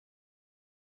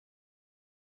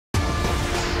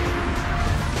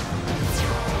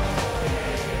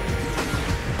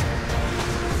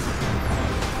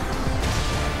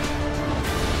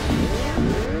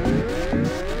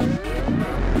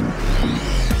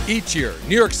Each year,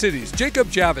 New York City's Jacob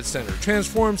Javits Center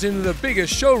transforms into the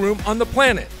biggest showroom on the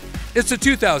planet. It's the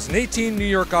 2018 New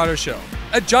York Auto Show,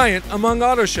 a giant among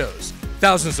auto shows.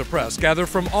 Thousands of press gather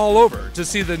from all over to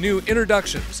see the new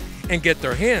introductions and get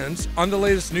their hands on the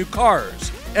latest new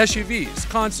cars, SUVs,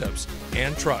 concepts,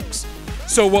 and trucks.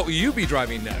 So what will you be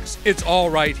driving next? It's all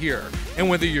right here. And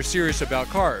whether you're serious about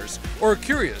cars or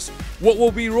curious what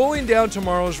will be rolling down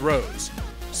tomorrow's roads,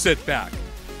 sit back,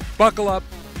 buckle up,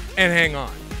 and hang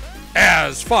on,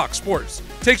 as Fox Sports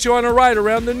takes you on a ride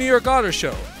around the New York Auto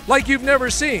Show like you've never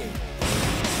seen.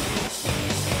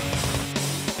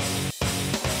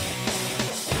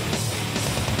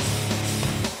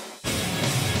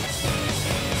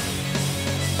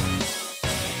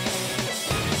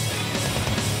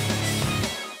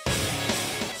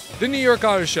 The New York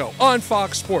Auto Show on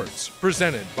Fox Sports,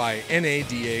 presented by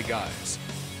NADA Guys.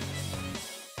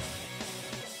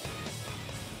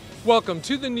 Welcome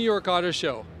to the New York Auto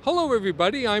Show. Hello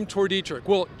everybody, I'm Dietrich.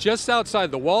 Well, just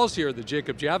outside the walls here at the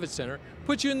Jacob Javits Center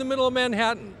puts you in the middle of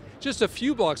Manhattan, just a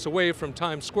few blocks away from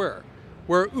Times Square,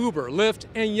 where Uber, Lyft,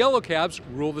 and yellow cabs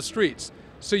rule the streets.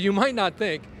 So you might not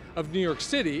think of New York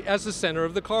City as the center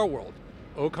of the car world.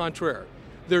 Au contraire.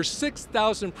 There's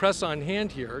 6,000 press on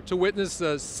hand here to witness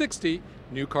the 60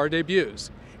 new car debuts,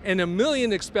 and 1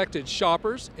 million expected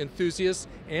shoppers, enthusiasts,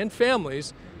 and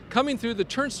families coming through the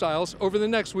turnstiles over the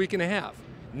next week and a half.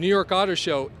 New York Auto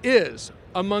Show is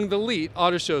among the elite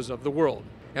auto shows of the world.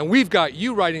 And we've got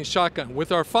you riding shotgun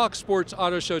with our Fox Sports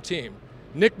Auto Show team,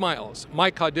 Nick Miles,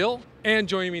 Mike Caudell, and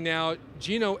joining me now,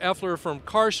 Gino Effler from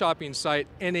car shopping site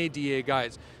NADA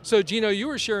Guides. So Gino, you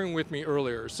were sharing with me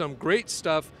earlier some great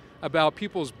stuff about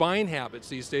people's buying habits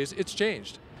these days. It's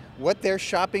changed. What they're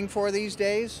shopping for these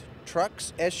days,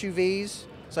 trucks, SUVs,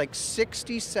 it's like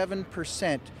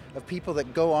 67% of people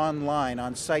that go online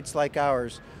on sites like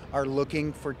ours are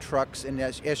looking for trucks and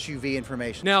SUV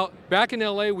information. Now, back in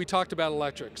LA, we talked about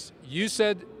electrics. You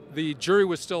said the jury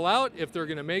was still out if they're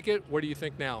gonna make it. What do you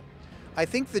think now? I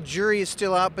think the jury is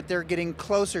still out, but they're getting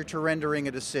closer to rendering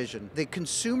a decision. The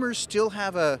consumers still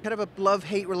have a kind of a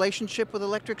love-hate relationship with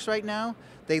electrics right now.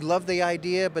 They love the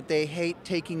idea, but they hate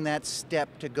taking that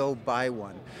step to go buy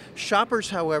one. Shoppers,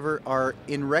 however, are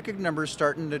in record numbers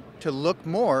starting to look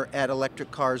more at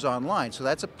electric cars online, so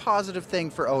that's a positive thing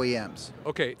for OEMs.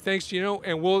 Okay, thanks Gino,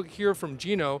 and we'll hear from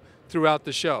Gino throughout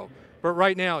the show. But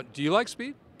right now, do you like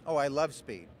speed? Oh, I love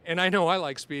speed. And I know I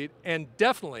like speed, and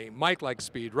definitely Mike likes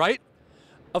speed, right?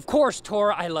 Of course,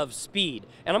 Tor, I love speed.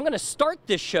 And I'm gonna start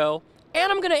this show, and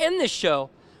I'm gonna end this show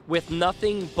with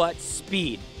nothing but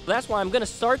speed. That's why I'm gonna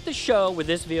start the show with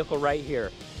this vehicle right here.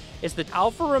 It's the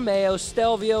Alfa Romeo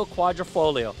Stelvio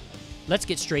Quadrifoglio. Let's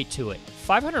get straight to it.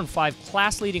 505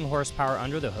 class-leading horsepower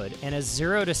under the hood and a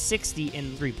 0 to 60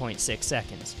 in 3.6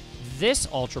 seconds. This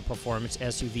ultra-performance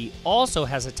SUV also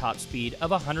has a top speed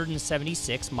of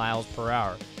 176 miles per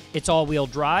hour. It's all-wheel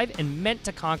drive and meant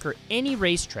to conquer any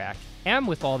racetrack. And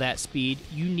with all that speed,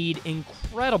 you need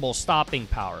incredible stopping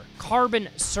power. Carbon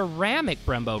ceramic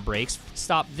Brembo brakes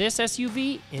stop this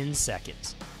SUV in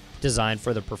seconds. Designed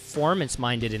for the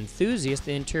performance-minded enthusiast,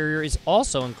 the interior is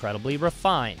also incredibly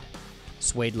refined.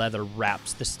 Suede leather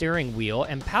wraps the steering wheel,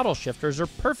 and paddle shifters are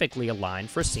perfectly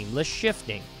aligned for seamless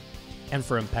shifting. And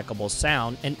for impeccable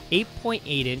sound, an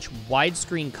 8.8-inch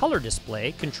widescreen color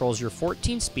display controls your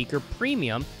 14-speaker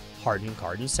premium hardened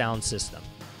Cardin sound system.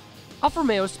 Alfa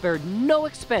Romeo spared no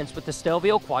expense with the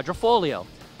Stelvio Quadrifoglio.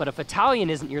 But if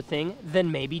Italian isn't your thing,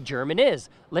 then maybe German is.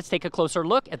 Let's take a closer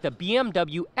look at the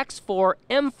BMW X4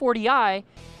 M40i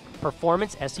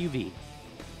performance SUV.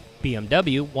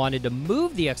 BMW wanted to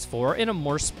move the X4 in a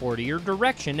more sportier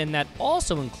direction, and that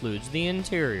also includes the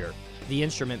interior. The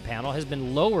instrument panel has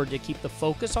been lowered to keep the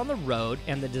focus on the road,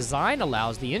 and the design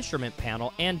allows the instrument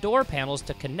panel and door panels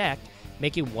to connect,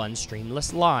 making one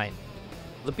streamless line.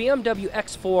 The BMW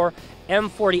X4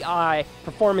 M40i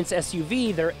performance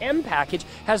SUV, their M package,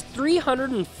 has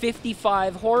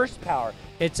 355 horsepower.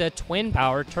 It's a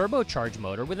twin-power turbocharged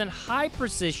motor with a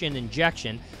high-precision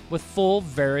injection with full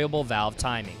variable valve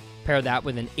timing. Pair that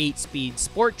with an 8-speed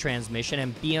sport transmission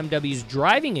and BMW's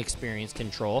driving experience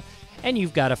control, and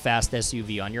you've got a fast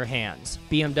SUV on your hands.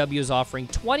 BMW is offering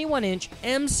 21-inch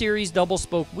M-Series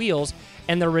double-spoke wheels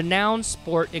and the renowned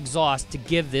sport exhaust to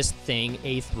give this thing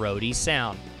a throaty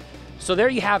sound. So there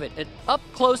you have it, an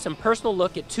up-close and personal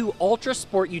look at two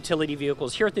ultra-sport utility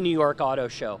vehicles here at the New York Auto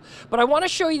Show. But I want to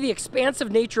show you the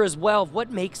expansive nature as well of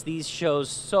what makes these shows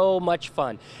so much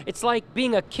fun. It's like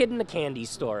being a kid in a candy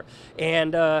store.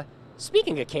 And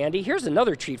speaking of candy, here's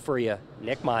another treat for you,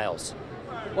 Nick Miles.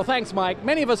 Well, thanks, Mike.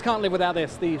 Many of us can't live without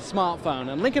this, the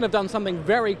smartphone, and Lincoln have done something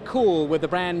very cool with the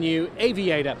brand new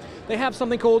Aviator. They have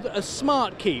something called a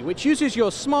smart key, which uses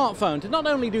your smartphone to not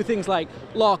only do things like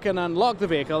lock and unlock the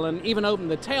vehicle and even open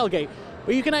the tailgate,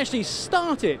 but you can actually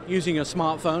start it using your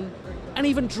smartphone and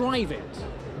even drive it.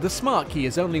 The Smart Key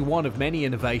is only one of many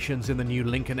innovations in the new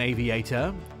Lincoln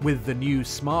Aviator. With the new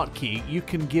Smart Key, you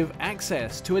can give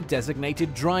access to a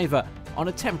designated driver on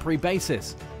a temporary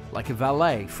basis, like a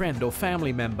valet, friend or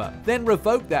family member, then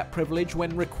revoke that privilege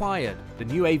when required. The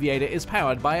new Aviator is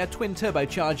powered by a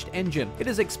twin-turbocharged engine. It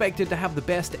is expected to have the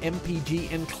best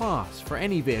MPG in class for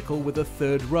any vehicle with a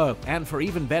third row, and for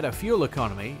even better fuel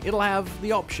economy, it'll have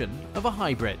the option of a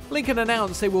hybrid. Lincoln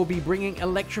announced they will be bringing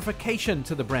electrification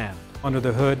to the brand. Under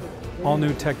the hood, all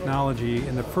new technology,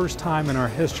 and the first time in our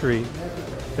history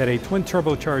that a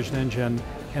twin-turbocharged engine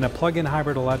and a plug-in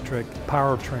hybrid electric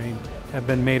powertrain have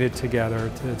been mated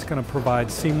together. It's going to provide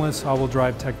seamless all-wheel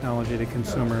drive technology to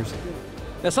consumers.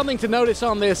 Now, something to notice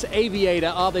on this Aviator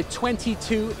are the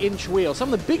 22-inch wheels,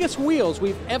 some of the biggest wheels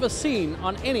we've ever seen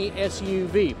on any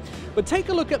SUV. But take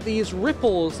a look at these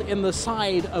ripples in the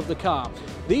side of the car.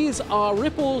 These are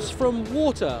ripples from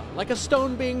water, like a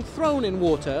stone being thrown in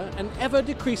water, and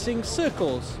ever-decreasing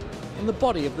circles in the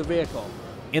body of the vehicle.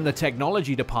 In the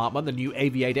technology department, the new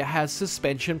Aviator has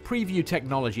suspension preview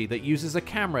technology that uses a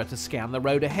camera to scan the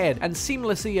road ahead and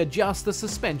seamlessly adjust the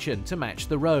suspension to match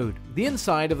the road. The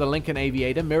inside of the Lincoln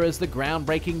Aviator mirrors the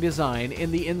groundbreaking design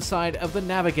in the inside of the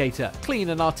Navigator, clean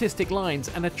and artistic lines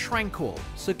and a tranquil,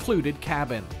 secluded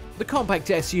cabin. The compact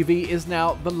SUV is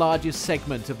now the largest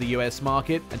segment of the US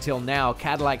market. Until now,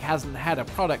 Cadillac hasn't had a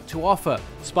product to offer.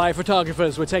 Spy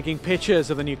photographers were taking pictures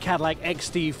of the new Cadillac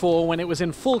XT4 when it was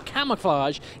in full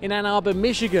camouflage in Ann Arbor,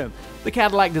 Michigan. The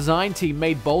Cadillac design team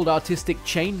made bold artistic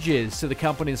changes to the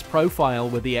company's profile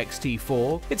with the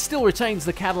XT4. It still retains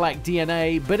the Cadillac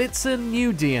DNA, but it's a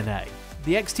new DNA.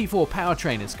 The XT4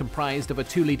 powertrain is comprised of a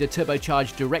 2-liter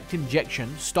turbocharged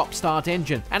direct-injection stop-start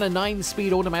engine and a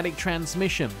 9-speed automatic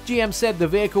transmission. GM said the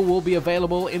vehicle will be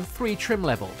available in 3 trim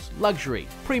levels: luxury,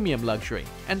 premium luxury,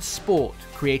 and sport,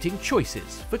 creating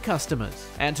choices for customers.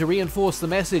 And to reinforce the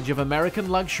message of American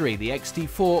luxury, the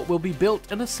XT4 will be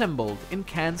built and assembled in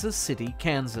Kansas City,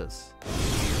 Kansas.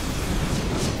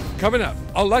 Coming up,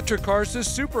 electric cars to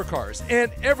supercars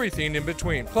and everything in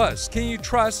between. Plus, can you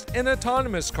trust an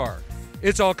autonomous car?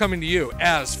 It's all coming to you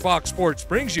as Fox Sports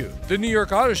brings you the New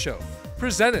York Auto Show,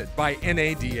 presented by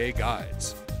NADA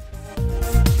Guides.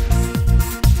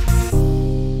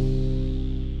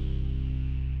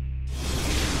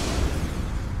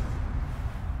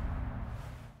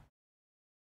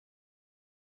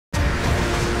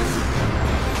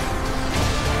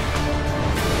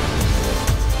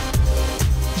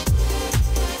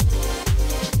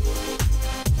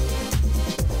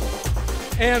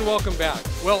 And welcome back.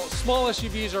 Well, small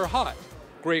SUVs are hot.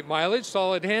 Great mileage,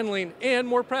 solid handling, and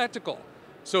more practical.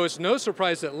 So it's no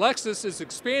surprise that Lexus is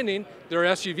expanding their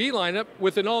SUV lineup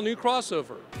with an all-new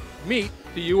crossover. Meet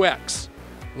the UX,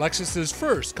 Lexus's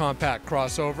first compact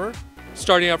crossover.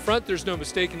 Starting up front, there's no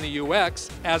mistaking the UX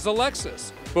as a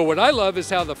Lexus. But what I love is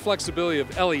how the flexibility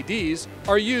of LEDs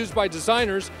are used by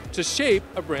designers to shape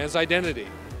a brand's identity.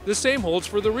 The same holds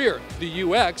for the rear. The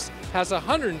UX has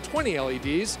 120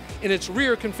 LEDs in its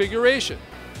rear configuration,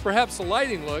 perhaps a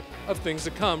lighting look of things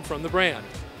to come from the brand.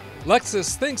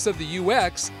 Lexus thinks of the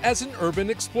UX as an urban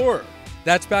explorer.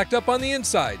 That's backed up on the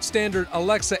inside, standard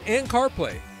Alexa and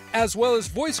CarPlay, as well as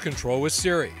voice control with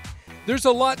Siri. There's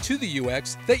a lot to the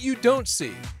UX that you don't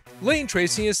see. Lane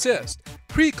tracing assist,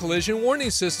 pre-collision warning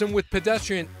system with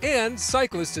pedestrian and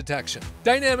cyclist detection,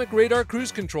 dynamic radar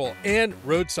cruise control, and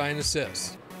road sign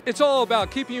assist. It's all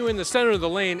about keeping you in the center of the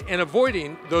lane and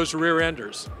avoiding those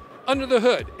rear-enders. Under the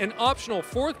hood, an optional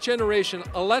 4th-generation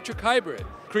electric hybrid,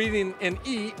 creating an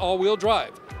E all-wheel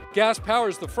drive. Gas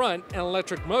powers the front and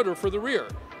electric motor for the rear.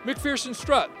 McPherson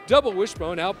strut, double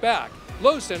wishbone out back,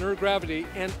 low center of gravity,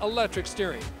 and electric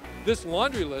steering. This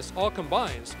laundry list all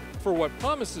combines for what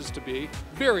promises to be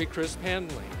very crisp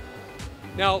handling.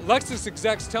 Now, Lexus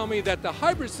execs tell me that the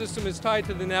hybrid system is tied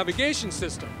to the navigation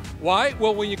system. Why?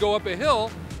 Well, when you go up a hill,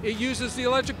 it uses the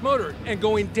electric motor, and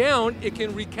going down, it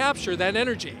can recapture that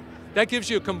energy. That gives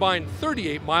you a combined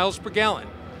 38 miles per gallon.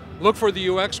 Look for the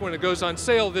UX when it goes on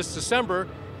sale this December,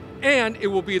 and it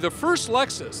will be the first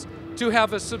Lexus to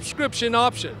have a subscription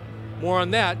option. More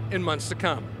on that in months to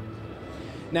come.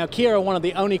 Now, Kia are one of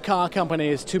the only car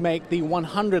companies to make the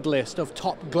 100 list of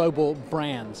top global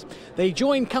brands. They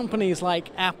join companies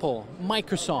like Apple,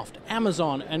 Microsoft,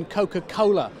 Amazon, and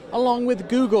Coca-Cola, along with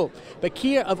Google. But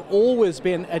Kia have always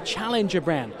been a challenger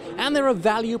brand, and they're a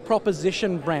value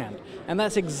proposition brand. And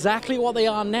that's exactly what they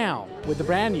are now with the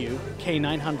brand new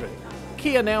K900.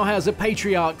 Kia now has a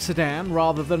Patriarch sedan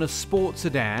rather than a sport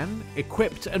sedan,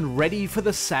 equipped and ready for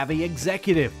the savvy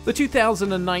executive. The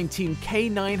 2019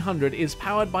 K900 is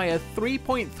powered by a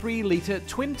 3.3-litre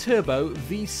twin-turbo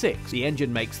V6. The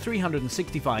engine makes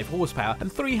 365 horsepower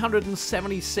and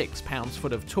 376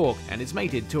 pounds-foot of torque and is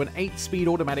mated to an 8-speed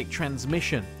automatic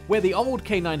transmission. Where the old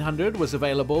K900 was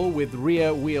available with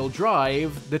rear-wheel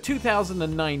drive, the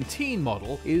 2019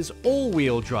 model is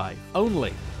all-wheel drive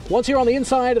only. Once you're on the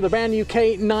inside of the brand new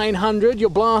K900, you're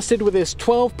blasted with this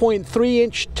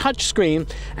 12.3-inch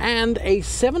touchscreen and a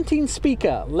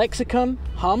 17-speaker Lexicon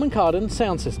Harman Kardon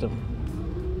sound system.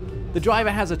 The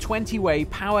driver has a 20-way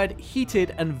powered,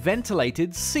 heated and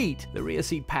ventilated seat. The rear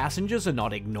seat passengers are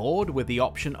not ignored with the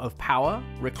option of power,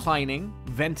 reclining,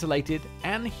 ventilated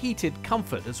and heated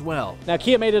comfort as well. Now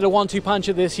Kia made it a 1-2 punch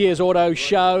at this year's auto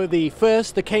show. The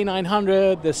first, the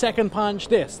K900, the second punch,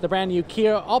 this, the brand new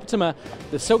Kia Optima.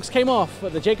 The silks came off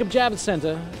at the Jacob Javits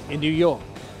Center in New York.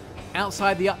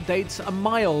 Outside, the updates are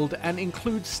mild and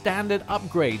include standard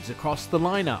upgrades across the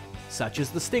lineup, such as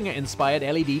the Stinger-inspired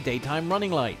LED daytime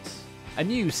running lights, a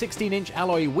new 16-inch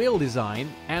alloy wheel design,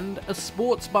 and a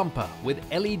sports bumper with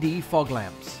LED fog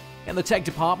lamps. In the tech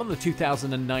department, the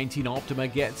 2019 Optima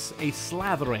gets a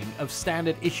slathering of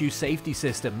standard issue safety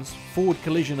systems, forward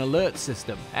collision alert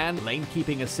system, and lane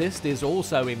keeping assist is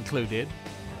also included.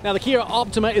 Now the Kia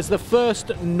Optima is the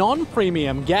first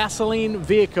non-premium gasoline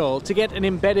vehicle to get an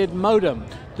embedded modem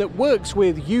that works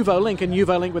with UVO-Link and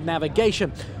UVO-Link with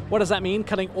navigation. What does that mean,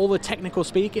 cutting all the technical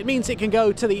speak? It means it can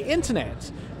go to the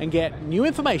internet and get new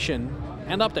information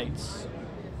and updates.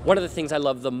 One of the things I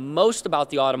love the most about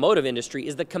the automotive industry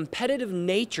is the competitive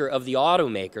nature of the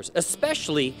automakers,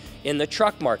 especially in the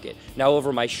truck market. Now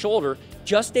over my shoulder,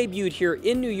 just debuted here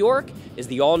in New York, is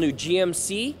the all-new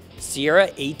GMC Sierra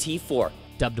AT4.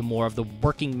 Dubbed more of the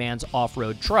working man's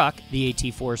off-road truck, the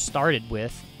AT4 started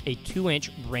with a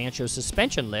 2-inch Rancho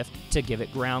suspension lift to give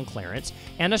it ground clearance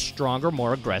and a stronger,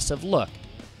 more aggressive look.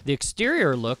 The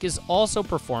exterior look is also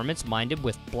performance-minded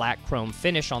with black chrome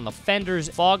finish on the fenders,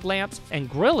 fog lamps, and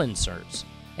grille inserts.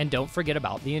 And don't forget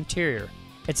about the interior.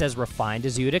 It's as refined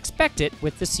as you'd expect it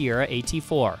with the Sierra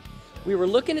AT4. We were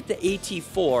looking at the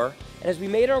AT4, and as we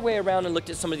made our way around and looked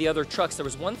at some of the other trucks, there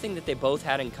was one thing that they both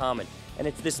had in common. And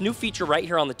it's this new feature right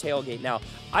here on the tailgate. Now,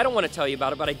 I don't want to tell you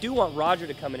about it, but I do want Roger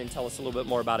to come in and tell us a little bit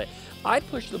more about it. I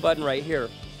pushed the button right here,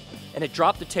 and it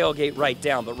dropped the tailgate right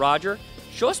down. But Roger,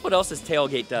 show us what else this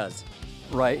tailgate does.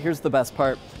 Right, here's the best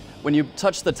part. When you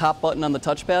touch the top button on the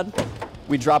touchpad,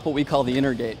 we drop what we call the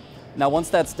inner gate. Now, once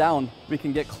that's down, we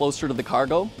can get closer to the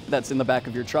cargo that's in the back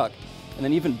of your truck. And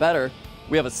then even better,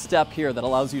 we have a step here that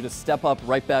allows you to step up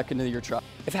right back into your truck.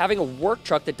 If having a work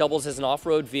truck that doubles as an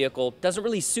off-road vehicle doesn't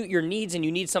really suit your needs and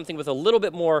you need something with a little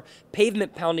bit more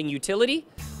pavement-pounding utility,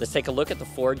 let's take a look at the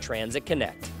Ford Transit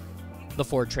Connect. The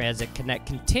Ford Transit Connect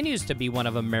continues to be one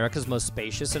of America's most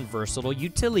spacious and versatile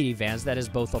utility vans that is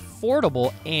both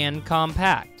affordable and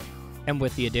compact. And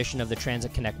with the addition of the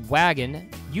Transit Connect wagon,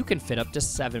 you can fit up to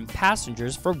 7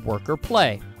 passengers for work or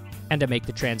play. And to make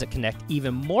the Transit Connect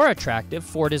even more attractive,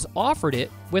 Ford has offered it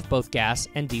with both gas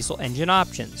and diesel engine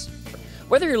options.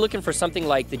 Whether you're looking for something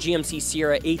like the GMC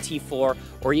Sierra AT4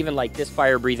 or even like this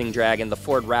fire-breathing dragon, the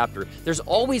Ford Raptor, there's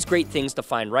always great things to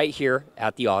find right here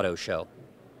at the auto show.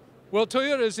 Well,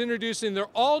 Toyota is introducing their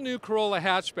all-new Corolla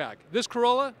hatchback. This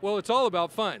Corolla, well, it's all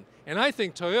about fun. And I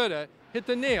think Toyota hit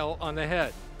the nail on the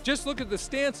head. Just look at the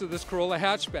stance of this Corolla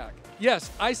hatchback.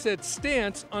 Yes, I said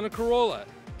stance on a Corolla.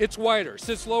 It's wider,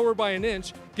 sits lower by an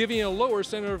inch, giving it a lower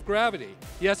center of gravity.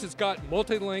 Yes, it's got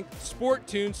multi-link,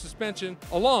 sport-tuned suspension,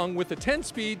 along with the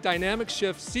 10-speed dynamic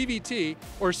shift CVT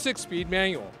or 6-speed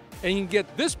manual. And you can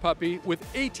get this puppy with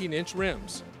 18-inch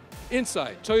rims.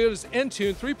 Inside, Toyota's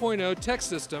Entune 3.0 tech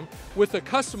system with a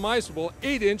customizable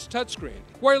 8-inch touchscreen,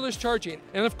 wireless charging,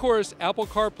 and of course, Apple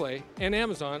CarPlay and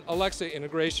Amazon Alexa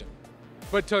integration.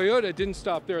 But Toyota didn't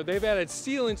stop there. They've added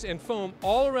sealants and foam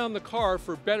all around the car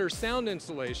for better sound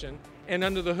insulation, and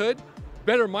under the hood,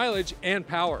 better mileage and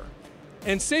power.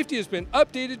 And safety has been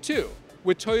updated too,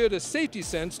 with Toyota Safety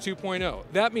Sense 2.0.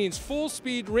 That means full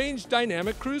speed range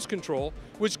dynamic cruise control,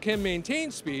 which can maintain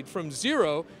speed from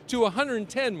 0 to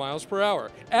 110 miles per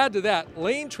hour. Add to that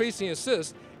lane tracing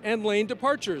assist and lane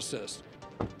departure assist.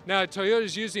 Now Toyota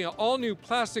is using an all-new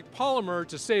plastic polymer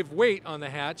to save weight on the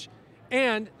hatch,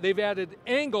 and they've added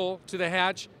angle to the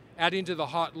hatch, adding to the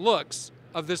hot looks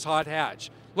of this hot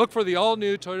hatch. Look for the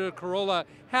all-new Toyota Corolla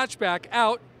hatchback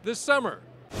out this summer.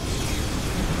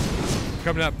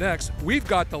 Coming up next, we've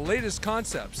got the latest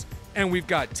concepts, and we've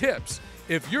got tips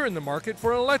if you're in the market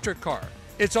for an electric car.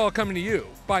 It's all coming to you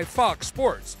by Fox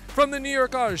Sports from the New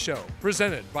York Auto Show,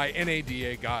 presented by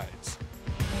NADA Guides.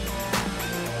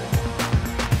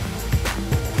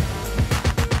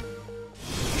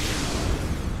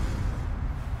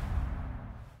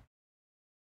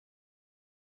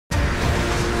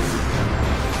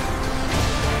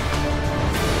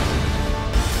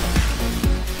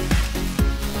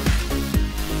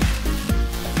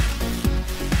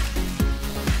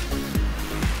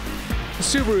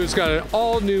 Subaru's got an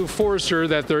all-new Forester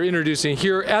that they're introducing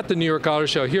here at the New York Auto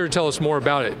Show. Here to tell us more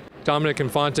about it, Dominic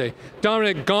Infante.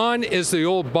 Dominic, gone is the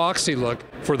old boxy look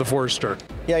for the Forester.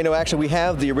 Yeah, actually we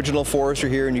have the original Forester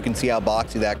here, and you can see how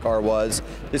boxy that car was.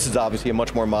 This is obviously a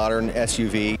much more modern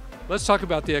SUV. Let's talk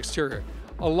about the exterior.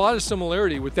 A lot of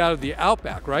similarity with that of the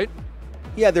Outback, right?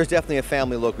 Yeah, there's definitely a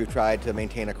family look we've tried to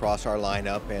maintain across our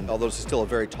lineup, and although this is still a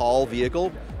very tall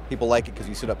vehicle, people like it because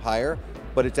you sit up higher,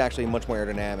 but it's actually much more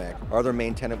aerodynamic. Our other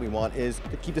main tenet we want is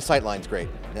to keep the sight lines great.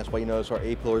 And that's why you notice our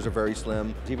A-pillars are very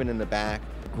slim, even in the back,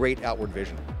 great outward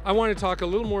vision. I want to talk a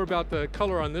little more about the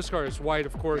color on this car. It's white,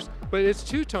 of course, but it's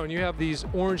two-tone. You have these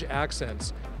orange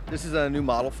accents. This is a new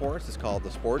model for us. It's called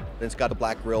the Sport. And it's got the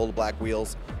black grille, the black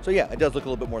wheels. So yeah, it does look a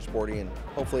little bit more sporty, and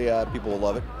hopefully people will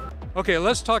love it. Okay,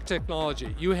 let's talk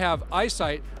technology. You have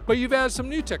EyeSight, but you've added some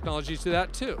new technology to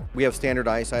that too. We have standard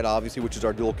EyeSight, obviously, which is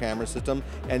our dual camera system.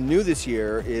 And new this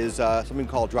year is something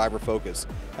called Driver Focus.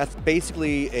 That's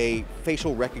basically a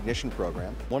facial recognition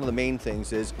program. One of the main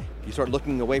things is you start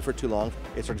looking away for too long,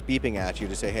 it starts beeping at you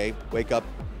to say, hey, wake up.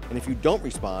 And if you don't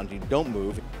respond, you don't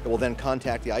move, it will then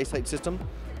contact the EyeSight system.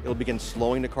 It'll begin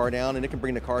slowing the car down, and it can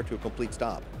bring the car to a complete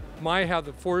stop. My, how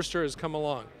the Forester has come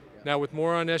along. Now with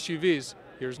more on SUVs,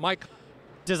 here's Mike.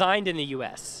 Designed in the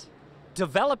U.S.,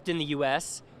 developed in the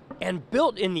U.S., and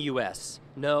built in the U.S.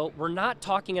 No, we're not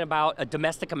talking about a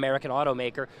domestic American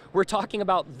automaker. We're talking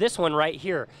about this one right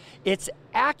here. It's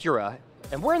Acura,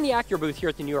 and we're in the Acura booth here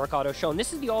at the New York Auto Show, and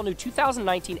this is the all-new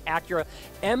 2019 Acura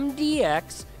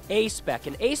MDX A-Spec,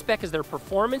 and A-Spec is their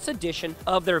performance edition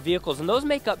of their vehicles, and those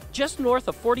make up just north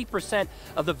of 40%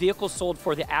 of the vehicles sold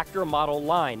for the Acura model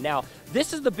line. Now,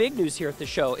 this is the big news here at the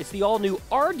show. It's the all-new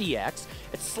RDX.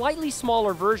 It's a slightly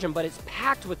smaller version, but it's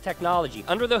packed with technology.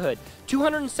 Under the hood,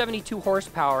 272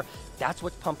 horsepower. That's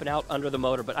what's pumping out under the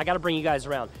motor, but I gotta bring you guys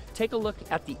around. Take a look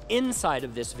at the inside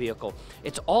of this vehicle.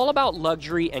 It's all about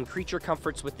luxury and creature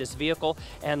comforts with this vehicle,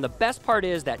 and the best part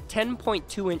is that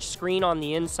 10.2-inch screen on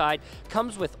the inside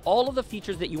comes with all of the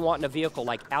features that you want in a vehicle,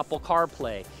 like Apple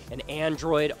CarPlay and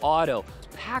Android Auto.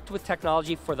 It's packed with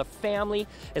technology for the family.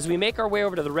 As we make our way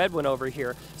over to the red one over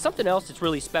here, something else that's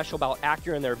really special about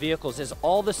Acura and their vehicles is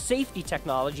all the safety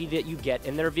technology that you get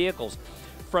in their vehicles.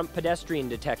 Front pedestrian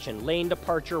detection, lane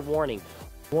departure warning.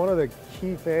 One of the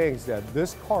key things that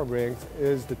this car brings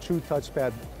is the true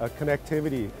touchpad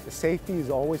connectivity. Safety is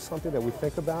always something that we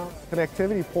think about.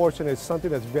 Connectivity portion is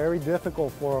something that's very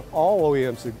difficult for all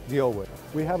OEMs to deal with.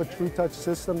 We have a true touch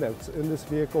system that's in this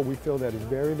vehicle. We feel that is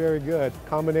very, very good.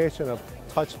 Combination of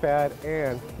touchpad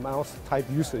and mouse type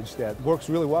usage that works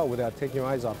really well without taking your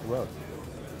eyes off the road.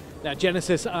 Now,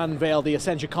 Genesis unveiled the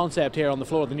Essentia concept here on the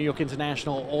floor of the New York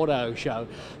International Auto Show.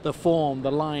 The form,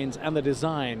 the lines, and the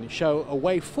design show a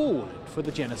way forward for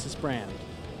the Genesis brand.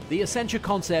 The Essentia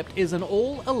concept is an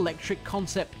all-electric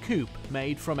concept coupe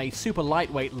made from a super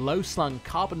lightweight, low-slung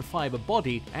carbon fiber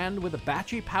body and with a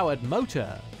battery-powered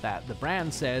motor that the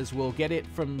brand says will get it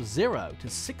from 0 to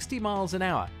 60 miles an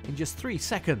hour in just 3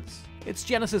 seconds. It's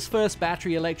Genesis' first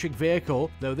battery electric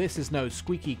vehicle, though this is no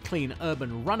squeaky clean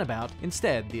urban runabout.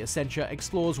 Instead, the Essentia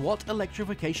explores what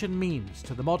electrification means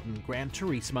to the modern Gran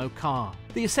Turismo car.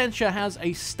 The Essentia has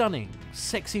a stunning,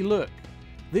 sexy look.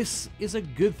 This is a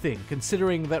good thing,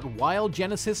 considering that while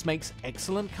Genesis makes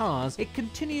excellent cars, it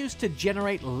continues to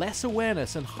generate less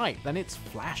awareness and hype than its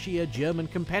flashier German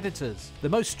competitors. The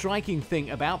most striking thing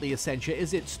about the Essentia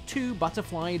is its 2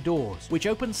 butterfly doors, which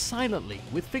open silently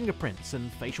with fingerprints and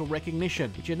facial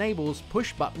recognition, which enables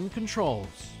push-button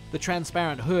controls. The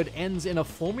transparent hood ends in a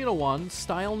Formula One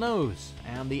style nose,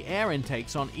 and the air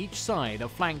intakes on each side are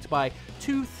flanked by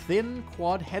 2 thin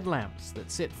quad headlamps that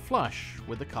sit flush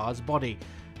with the car's body.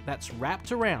 That's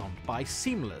wrapped around by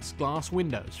seamless glass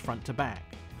windows front to back.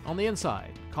 On the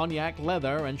inside, cognac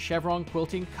leather and chevron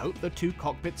quilting coat the 2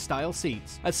 cockpit-style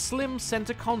seats. A slim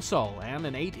center console and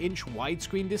an 8-inch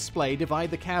widescreen display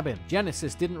divide the cabin.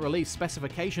 Genesis didn't release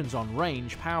specifications on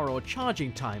range, power, or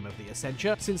charging time of the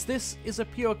Essentia, since this is a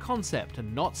pure concept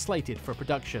and not slated for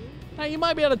production. Now, you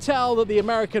might be able to tell that the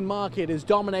American market is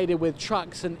dominated with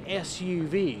trucks and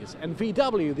SUVs, and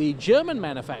VW, the German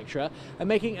manufacturer, are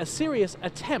making a serious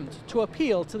attempt to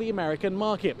appeal to the American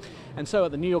market. And so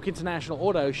at the New York International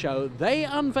Auto Show, they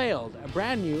unveiled a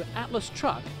brand new Atlas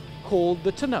truck called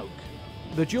the Tanoke.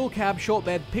 The dual-cab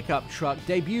short-bed pickup truck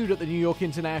debuted at the New York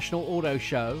International Auto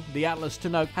Show. The Atlas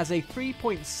Tanoke has a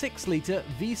 3.6-liter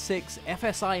V6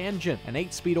 FSI engine, an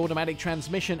 8-speed automatic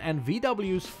transmission, and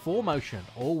VW's 4Motion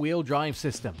all-wheel drive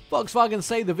system. Volkswagen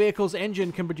say the vehicle's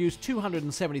engine can produce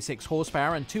 276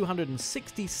 horsepower and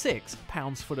 266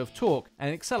 pounds-foot of torque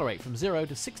and accelerate from 0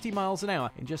 to 60 miles an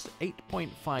hour in just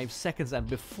 8.5 seconds. And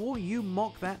before you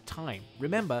mock that time,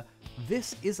 remember,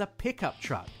 this is a pickup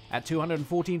truck. At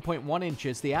 214.1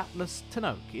 inches, the Atlas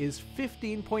Tanoke is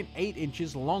 15.8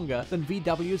 inches longer than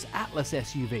VW's Atlas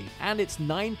SUV, and its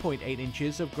 9.8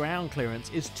 inches of ground clearance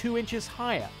is 2 inches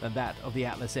higher than that of the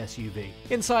Atlas SUV.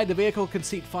 Inside, the vehicle can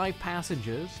seat 5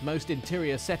 passengers. Most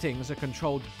interior settings are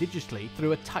controlled digitally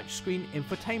through a touchscreen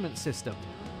infotainment system.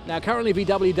 Now, currently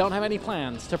VW don't have any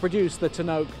plans to produce the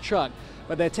Tanoke truck,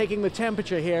 but they're taking the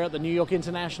temperature here at the New York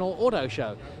International Auto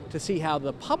Show to see how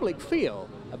the public feel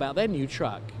about their new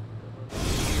truck.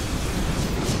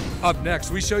 Up next,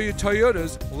 we show you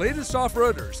Toyota's latest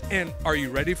off-roaders. And are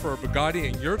you ready for a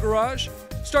Bugatti in your garage?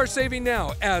 Start saving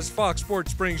now as Fox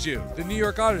Sports brings you the New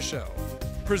York Auto Show,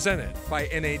 presented by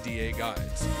NADA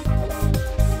Guides.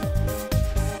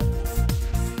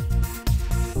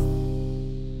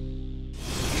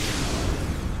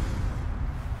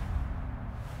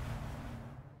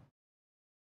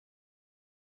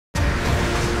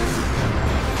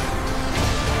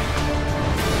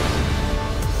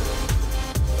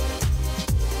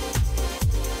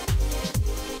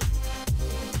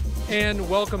 And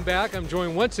welcome back. I'm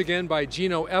joined once again by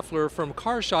Gino Effler from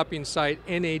car shopping site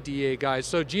NADA Guys.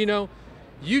 So Gino,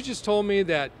 you just told me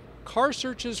that car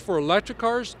searches for electric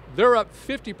cars, they're up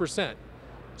 50%.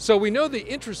 So we know the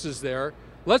interest is there.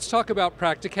 Let's talk about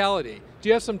practicality. Do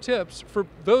you have some tips for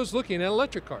those looking at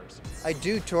electric cars? I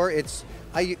do, Tor.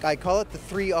 I call it the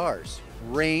 3 R's: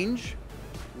 range,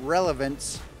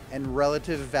 relevance, and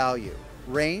relative value.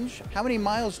 Range, how many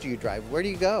miles do you drive? Where do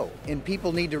you go? And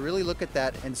people need to really look at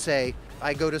that and say,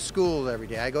 I go to school every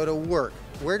day, I go to work.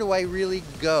 Where do I really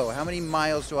go? How many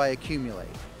miles do I accumulate?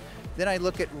 Then I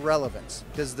look at relevance.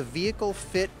 Does the vehicle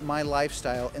fit my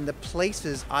lifestyle and the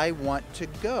places I want to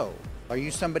go? Are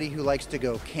you somebody who likes to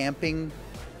go camping?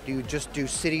 Do you just do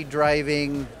city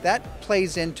driving? That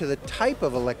plays into the type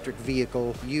of electric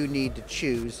vehicle you need to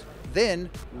choose. Then,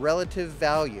 relative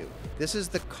value. This is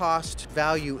the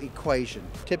cost-value equation.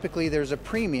 Typically, there's a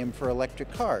premium for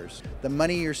electric cars. The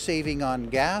money you're saving on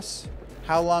gas,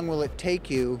 how long will it take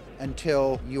you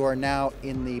until you are now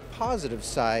in the positive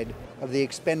side of the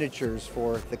expenditures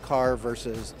for the car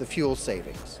versus the fuel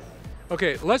savings?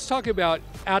 Okay, let's talk about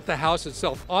at the house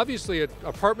itself. Obviously,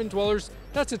 apartment dwellers,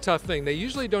 that's a tough thing. They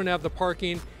usually don't have the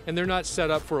parking and they're not set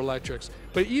up for electrics.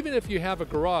 But even if you have a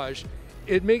garage,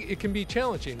 it can be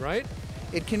challenging, right?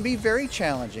 It can be very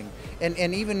challenging. And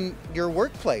even your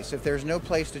workplace, if there's no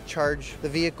place to charge the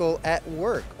vehicle at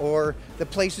work or the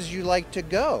places you like to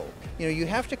go. You know, you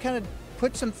have to kind of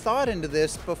put some thought into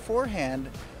this beforehand.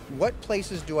 What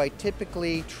places do I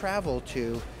typically travel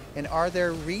to, and are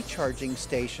there recharging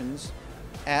stations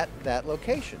at that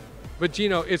location? But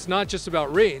Gino, it's not just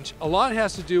about range. A lot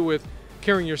has to do with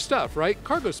carrying your stuff, right?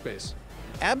 Cargo space.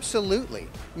 Absolutely.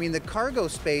 I mean, the cargo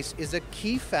space is a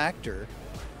key factor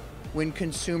when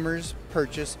consumers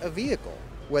purchase a vehicle,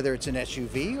 whether it's an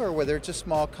SUV or whether it's a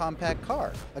small compact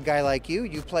car. A guy like you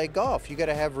play golf. You got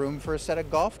to have room for a set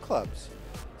of golf clubs.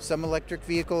 Some electric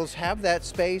vehicles have that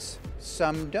space,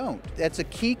 some don't. That's a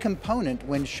key component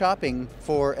when shopping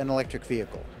for an electric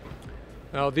vehicle.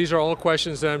 Now, these are all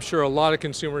questions that I'm sure a lot of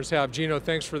consumers have. Gino,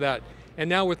 thanks for that. And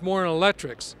now with more on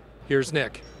electrics, here's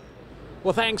Nick.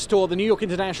 Well, thanks, Tor. The New York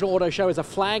International Auto Show is a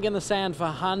flag in the sand for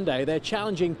Hyundai. They're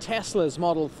challenging Tesla's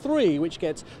Model 3, which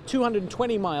gets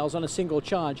 220 miles on a single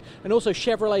charge, and also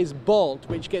Chevrolet's Bolt,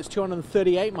 which gets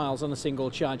 238 miles on a single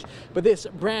charge. But this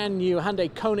brand new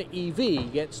Hyundai Kona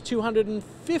EV gets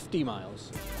 250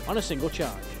 miles on a single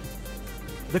charge.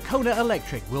 The Kona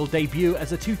Electric will debut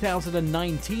as a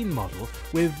 2019 model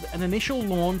with an initial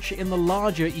launch in the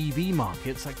larger EV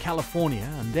markets like California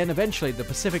and then eventually the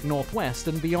Pacific Northwest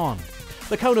and beyond.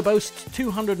 The Kona boasts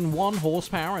 201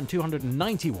 horsepower and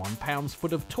 291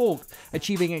 pounds-foot of torque,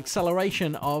 achieving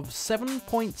acceleration of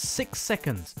 7.6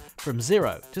 seconds from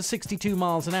 0 to 62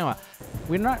 miles an hour.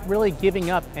 We're not really giving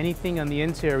up anything on the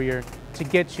interior to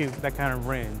get you that kind of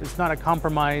range. It's not a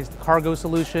compromised cargo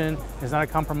solution, it's not a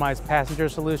compromised passenger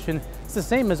solution. It's the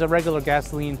same as a regular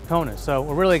gasoline Kona, so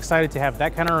we're really excited to have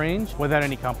that kind of range without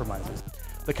any compromises.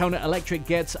 The Kona Electric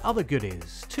gets other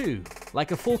goodies, too,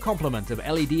 like a full complement of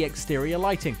LED exterior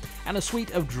lighting and a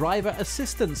suite of driver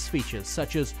assistance features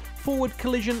such as forward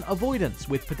collision avoidance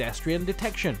with pedestrian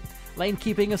detection, lane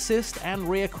keeping assist, and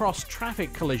rear cross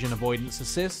traffic collision avoidance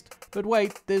assist. But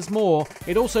wait, there's more.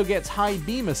 It also gets high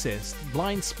beam assist,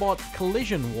 blind spot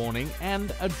collision warning,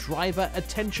 and a driver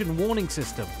attention warning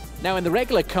system. Now in the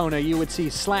regular Kona you would see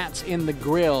slats in the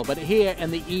grille, but here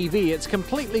in the EV it's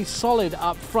completely solid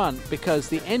up front because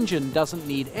the engine doesn't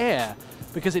need air,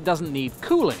 because it doesn't need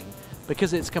cooling,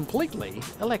 because it's completely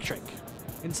electric.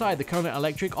 Inside, the Kona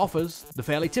Electric offers the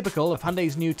fairly typical of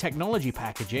Hyundai's new technology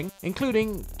packaging,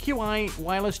 including QI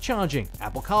wireless charging,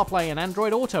 Apple CarPlay and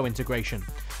Android Auto integration,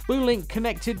 BlueLink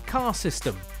connected car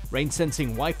system,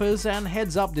 rain-sensing wipers and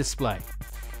heads-up display.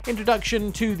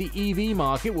 Introduction to the EV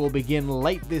market will begin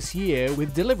late this year,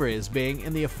 with deliveries being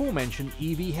in the aforementioned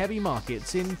EV-heavy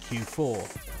markets in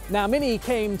Q4. Now Mini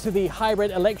came to the hybrid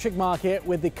electric market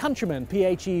with the Countryman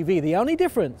PHEV. The only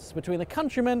difference between the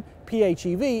Countryman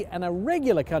PHEV and a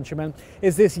regular Countryman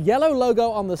is this yellow logo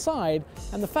on the side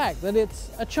and the fact that it's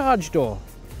a charge door.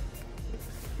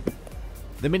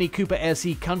 The Mini Cooper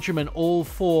SE Countryman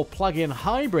All-4 plug-in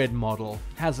hybrid model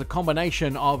has a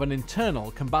combination of an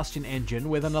internal combustion engine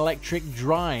with an electric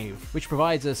drive, which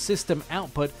provides a system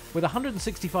output with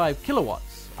 165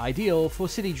 kilowatts, ideal for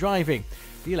city driving.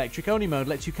 The electric-only mode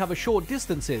lets you cover short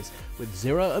distances with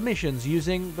zero emissions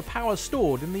using the power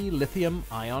stored in the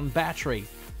lithium-ion battery.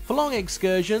 For long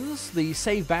excursions, the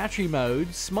Save Battery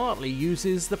mode smartly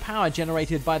uses the power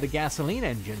generated by the gasoline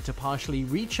engine to partially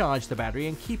recharge the battery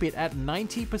and keep it at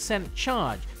 90%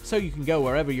 charge, so you can go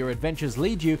wherever your adventures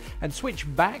lead you and switch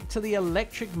back to the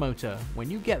electric motor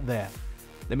when you get there.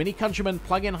 The Mini Countryman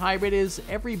plug-in hybrid is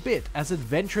every bit as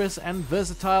adventurous and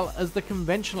versatile as the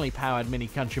conventionally powered Mini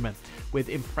Countryman, with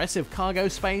impressive cargo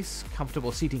space,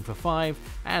 comfortable seating for 5,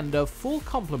 and a full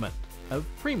complement of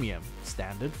premium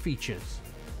standard features.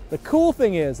 The cool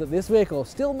thing is that this vehicle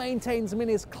still maintains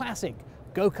Mini's classic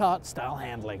go-kart style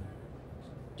handling.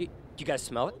 Do you guys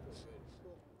smell it?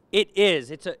 It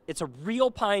is. It's a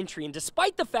real pine tree, and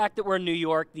despite the fact that we're in New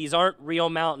York, these aren't real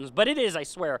mountains, but it is, I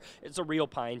swear, it's a real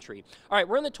pine tree. All right,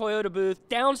 we're in the Toyota booth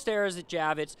downstairs at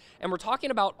Javits, and we're talking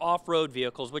about off-road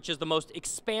vehicles, which is the most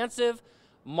expansive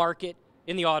market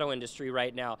in the auto industry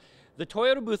right now. The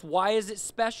Toyota booth, why is it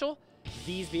special?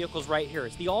 These vehicles right here.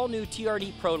 It's the all-new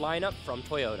TRD Pro lineup from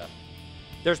Toyota.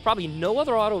 There's probably no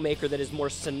other automaker that is more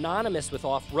synonymous with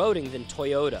off-roading than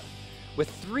Toyota. With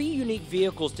 3 unique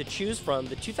vehicles to choose from,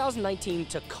 the 2019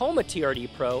 Tacoma TRD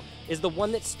Pro is the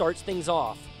one that starts things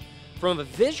off. From a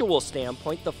visual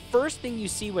standpoint, the first thing you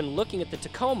see when looking at the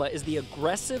Tacoma is the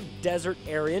aggressive desert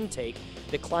air intake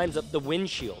that climbs up the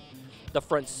windshield. The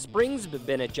front springs have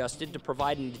been adjusted to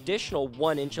provide an additional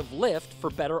 1 inch of lift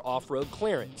for better off-road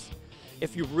clearance.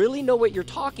 If you really know what you're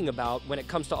talking about when it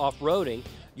comes to off-roading,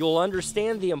 you'll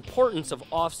understand the importance of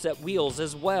offset wheels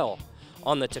as well.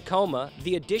 On the Tacoma,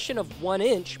 the addition of 1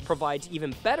 inch provides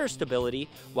even better stability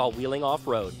while wheeling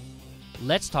off-road.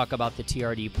 Let's talk about the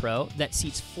TRD Pro that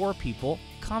seats 4 people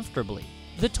comfortably.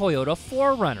 The Toyota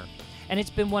 4Runner. And it's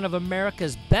been one of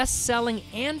America's best-selling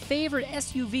and favorite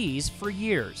SUVs for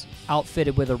years.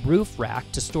 Outfitted with a roof rack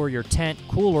to store your tent,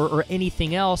 cooler, or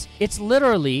anything else, it's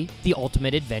literally the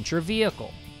ultimate adventure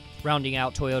vehicle. Rounding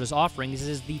out Toyota's offerings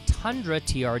is the Tundra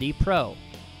TRD Pro.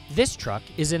 This truck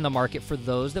is in the market for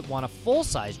those that want a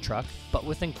full-size truck, but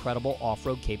with incredible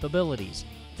off-road capabilities.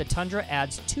 The Tundra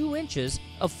adds 2 inches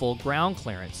of full ground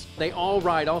clearance. They all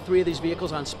ride, all 3 of these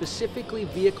vehicles, on specifically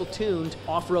vehicle-tuned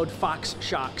off-road Fox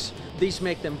shocks. These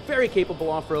make them very capable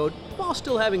off-road while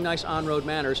still having nice on-road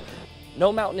manners.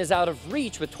 No mountain is out of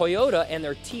reach with Toyota and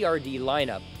their TRD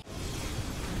lineup.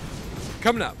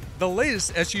 Coming up, the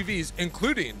latest SUVs,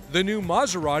 including the new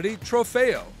Maserati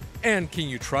Trofeo. And can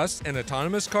you trust an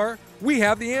autonomous car? We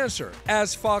have the answer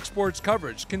as Fox Sports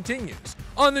coverage continues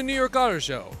on the New York Auto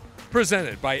Show,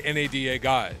 presented by NADA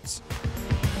Guides.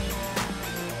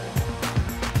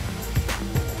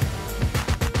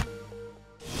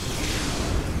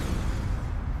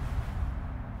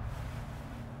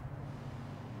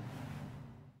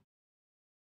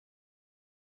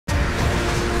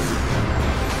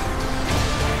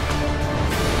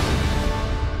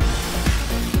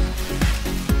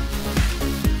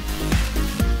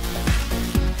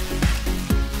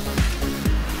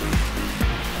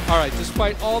 All right,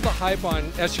 despite all the hype on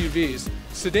SUVs,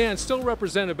 sedans still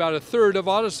represent about 1/3 of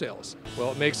auto sales.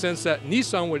 Well, it makes sense that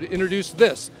Nissan would introduce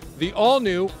this, the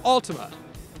all-new Altima.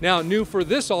 Now, new for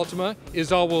this Altima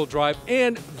is all-wheel drive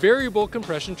and variable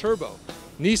compression turbo.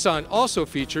 Nissan also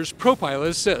features ProPilot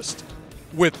Assist.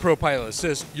 With ProPilot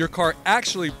Assist, your car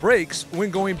actually brakes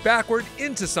when going backward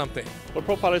into something. Well,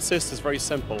 ProPilot Assist is very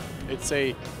simple. It's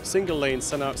a single-lane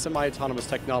semi-autonomous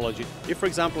technology. If, for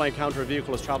example, I encounter a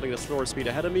vehicle that's traveling at a slower speed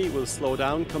ahead of me, it will slow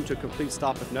down, come to a complete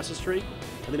stop if necessary,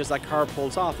 and then as that car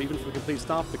pulls off, even for a complete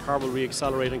stop, the car will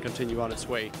re-accelerate and continue on its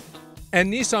way.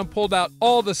 And Nissan pulled out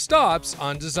all the stops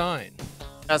on design.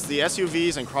 As the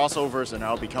SUVs and crossovers are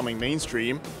now becoming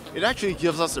mainstream, it actually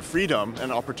gives us the freedom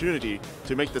and opportunity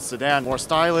to make the sedan more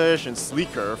stylish and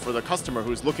sleeker for the customer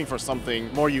who's looking for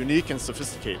something more unique and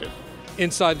sophisticated.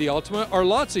 Inside the Altima are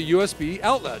lots of USB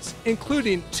outlets,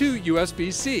 including 2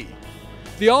 USB-C.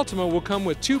 The Altima will come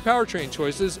with 2 powertrain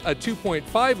choices, a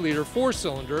 2.5-liter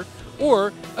 4-cylinder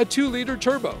or a 2-liter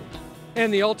turbo.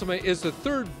 And the Altima is the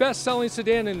 3rd best-selling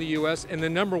sedan in the US and the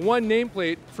 #1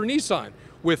 nameplate for Nissan,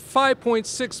 with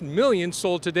 5.6 million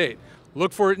sold to date.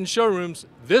 Look for it in showrooms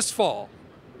this fall.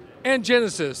 And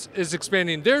Genesis is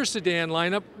expanding their sedan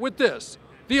lineup with this,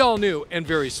 the all-new and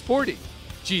very sporty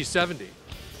G70.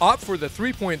 Opt for the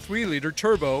 3.3-liter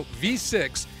turbo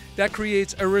V6 that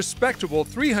creates a respectable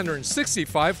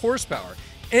 365 horsepower.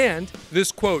 And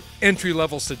this, quote,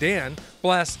 entry-level sedan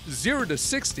blasts 0 to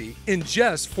 60 in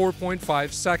just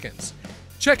 4.5 seconds.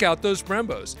 Check out those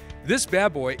Brembos. This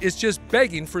bad boy is just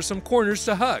begging for some corners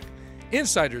to hug.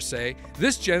 Insiders say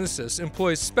this Genesis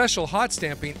employs special hot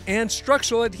stamping and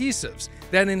structural adhesives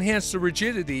that enhance the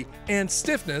rigidity and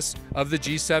stiffness of the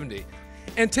G70.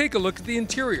 And take a look at the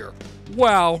interior.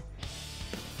 Wow!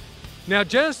 Now,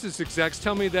 Genesis execs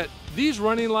tell me that these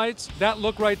running lights, that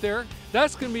look right there,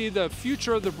 that's going to be the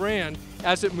future of the brand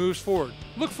as it moves forward.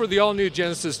 Look for the all-new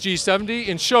Genesis G70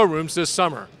 in showrooms this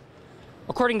summer.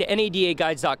 According to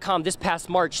NADAguides.com, this past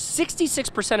March,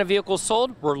 66% of vehicles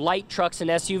sold were light trucks and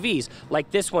SUVs,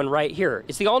 like this one right here.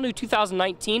 It's the all-new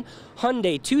 2019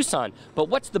 Hyundai Tucson. But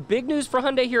what's the big news for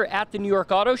Hyundai here at the New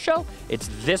York Auto Show? It's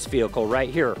this vehicle right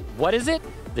here. What is it?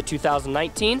 The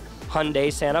 2019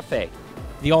 Hyundai Santa Fe.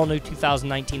 The all-new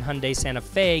 2019 Hyundai Santa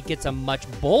Fe gets a much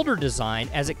bolder design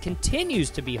as it continues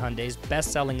to be Hyundai's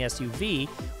best-selling SUV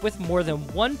with more than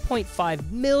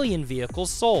 1.5 million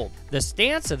vehicles sold. The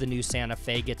stance of the new Santa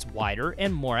Fe gets wider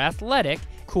and more athletic.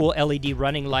 Cool LED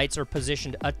running lights are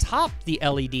positioned atop the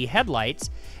LED headlights,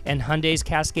 and Hyundai's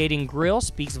cascading grille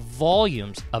speaks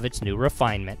volumes of its new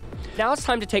refinement. Now it's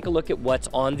time to take a look at what's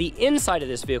on the inside of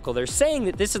this vehicle. They're saying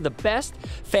that this is the best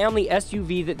family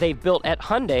SUV that they've built at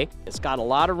Hyundai. It's got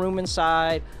a lot of room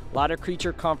inside, a lot of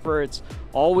creature comforts,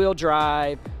 all-wheel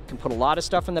drive, can put a lot of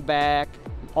stuff in the back,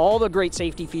 all the great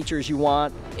safety features you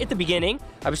want. At the beginning,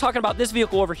 I was talking about this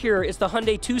vehicle over here. It's the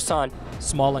Hyundai Tucson.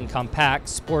 Small and compact,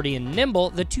 sporty and nimble,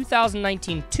 the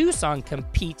 2019 Tucson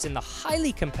competes in the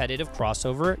highly competitive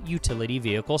crossover utility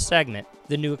vehicle segment.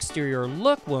 The new exterior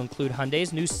look will include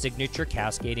Hyundai's new signature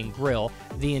cascading grille.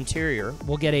 The interior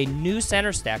will get a new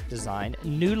center stack design,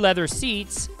 new leather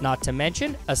seats, not to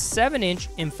mention a 7-inch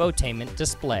infotainment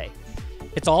display.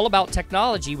 It's all about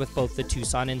technology with both the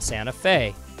Tucson and Santa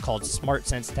Fe. Called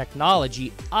SmartSense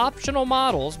technology, optional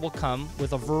models will come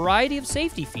with a variety of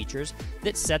safety features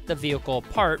that set the vehicle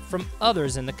apart from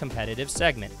others in the competitive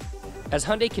segment. As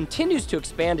Hyundai continues to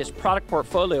expand its product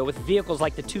portfolio with vehicles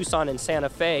like the Tucson and Santa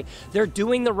Fe, they're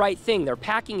doing the right thing. They're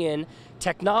packing in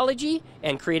technology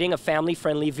and creating a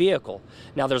family-friendly vehicle.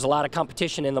 Now, there's a lot of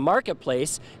competition in the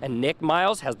marketplace, and Nick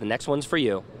Miles has the next ones for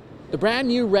you. The brand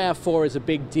new RAV4 is a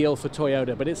big deal for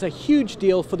Toyota, but it's a huge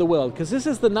deal for the world because this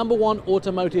is the #1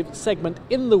 automotive segment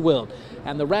in the world,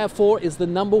 and the RAV4 is the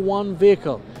 #1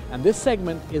 vehicle, and this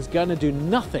segment is going to do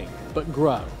nothing but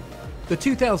grow. The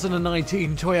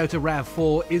 2019 Toyota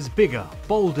RAV4 is bigger,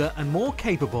 bolder and more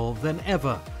capable than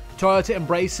ever. Toyota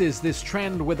embraces this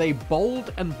trend with a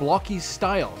bold and blocky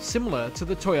style similar to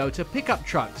the Toyota pickup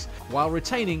trucks, while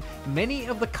retaining many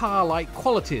of the car-like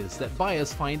qualities that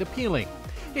buyers find appealing.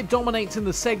 It dominates in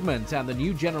the segment, and the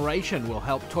new generation will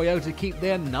help Toyota keep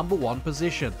their #1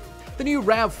 position. The new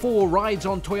RAV4 rides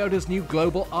on Toyota's new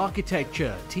global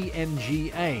architecture,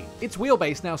 TNGA. Its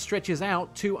wheelbase now stretches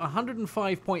out to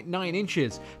 105.9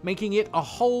 inches, making it a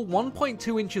whole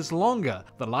 1.2 inches longer.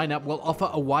 The lineup will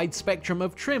offer a wide spectrum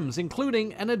of trims,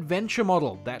 including an adventure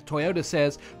model that Toyota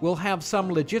says will have some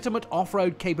legitimate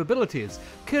off-road capabilities,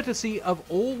 courtesy of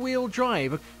all-wheel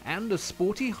drive and a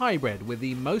sporty hybrid with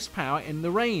the most power in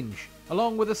the range,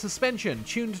 along with a suspension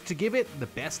tuned to give it the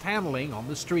best handling on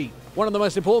the street. One of the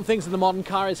most important things in the modern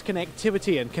car is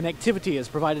connectivity, and connectivity is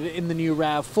provided in the new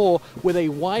RAV4 with a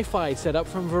Wi-Fi setup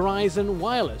from Verizon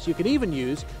Wireless. You can even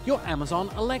use your Amazon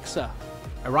Alexa.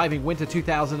 Arriving winter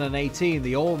 2018,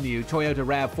 the all-new Toyota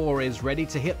RAV4 is ready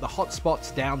to hit the hot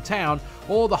spots downtown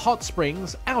or the hot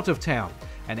springs out of town,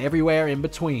 and everywhere in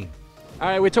between. All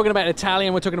right, we're talking about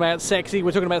Italian, we're talking about sexy,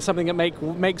 we're talking about something that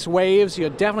makes waves. You're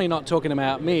definitely not talking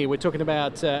about me. We're talking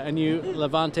about a new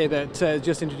Levante that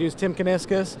just introduced Tim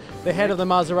Kuniskis, the head of the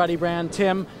Maserati brand.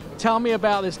 Tim, tell me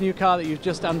about this new car that you've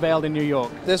just unveiled in New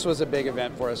York. This was a big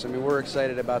event for us. I mean, we're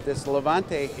excited about this. The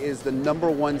Levante is the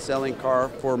 #1 selling car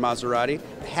for Maserati.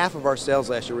 Half of our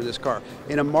sales last year were this car.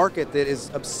 In a market that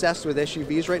is obsessed with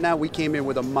SUVs right now, we came in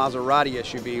with a Maserati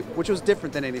SUV, which was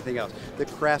different than anything else. The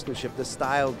craftsmanship, the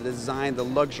style, the design, the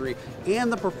luxury,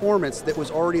 and the performance that was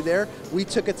already there, we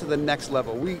took it to the next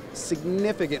level. We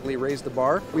significantly raised the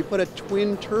bar. We put a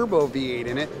twin turbo V8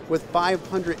 in it with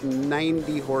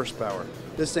 590 horsepower.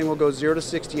 This thing will go 0 to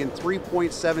 60 in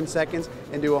 3.7 seconds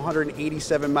and do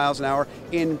 187 miles an hour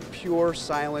in pure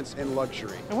silence and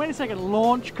luxury. And wait a second,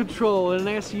 launch control in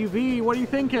an SUV, what are you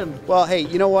thinking? Well, hey,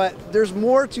 you know what? There's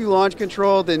more to launch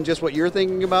control than just what you're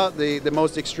thinking about, the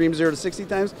most extreme 0 to 60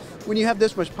 times. When you have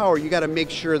this much power, you got to make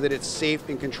sure that it's safe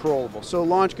and controllable. So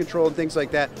launch control and things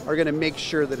like that are going to make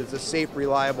sure that it's a safe,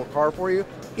 reliable car for you,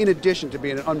 in addition to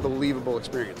being an unbelievable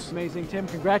experience. Amazing, Tim.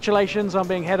 Congratulations on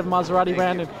being head of Maserati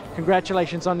brand, and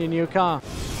congratulations on your new car.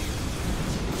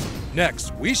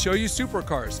 Next, we show you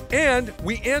supercars, and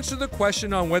we answer the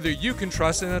question on whether you can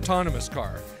trust an autonomous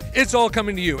car. It's all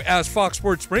coming to you as Fox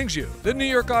Sports brings you the New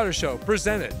York Auto Show,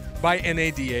 presented by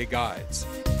NADA Guides.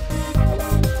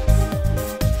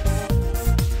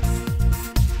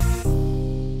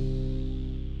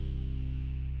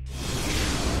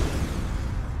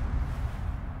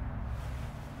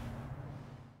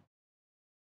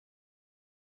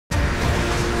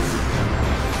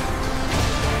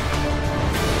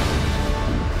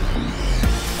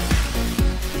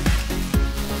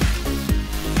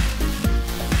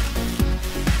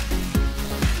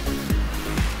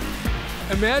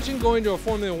 Imagine going to a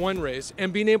Formula One race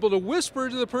and being able to whisper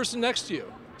to the person next to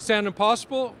you. Sound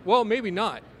impossible? Well, maybe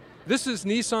not. This is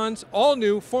Nissan's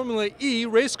all-new Formula E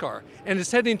race car, and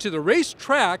it's heading to the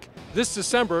racetrack this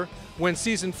December when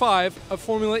Season 5 of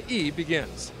Formula E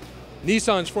begins.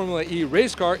 Nissan's Formula E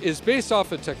race car is based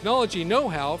off of technology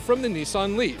know-how from the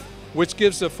Nissan Leaf, which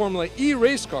gives the Formula E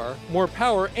race car more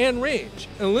power and range,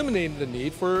 eliminating the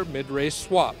need for mid-race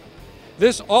swap.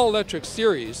 This all-electric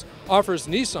series offers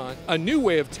Nissan a new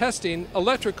way of testing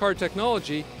electric car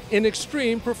technology in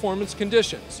extreme performance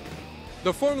conditions.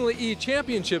 The Formula E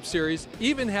Championship Series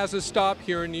even has a stop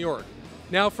here in New York.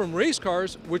 Now, from race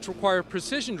cars, which require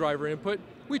precision driver input,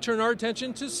 we turn our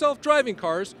attention to self-driving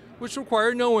cars, which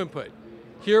require no input.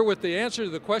 Here with the answer to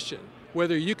the question,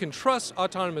 whether you can trust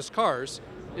autonomous cars,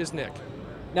 is Nick.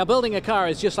 Now, building a car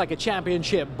is just like a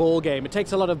championship ball game. It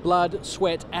takes a lot of blood,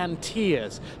 sweat, and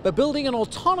tears. But building an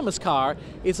autonomous car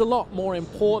is a lot more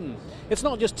important. It's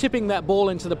not just tipping that ball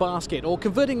into the basket or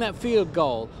converting that field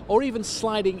goal or even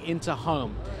sliding into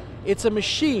home. It's a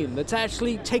machine that's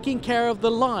actually taking care of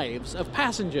the lives of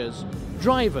passengers,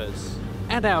 drivers,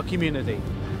 and our community.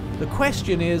 The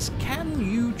question is, can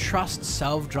you trust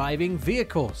self-driving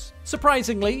vehicles?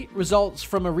 Surprisingly, results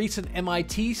from a recent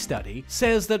MIT study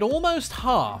says that almost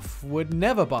half would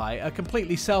never buy a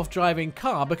completely self-driving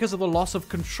car because of the loss of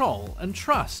control and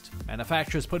trust.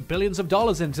 Manufacturers put billions of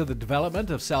dollars into the development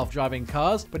of self-driving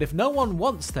cars, but if no one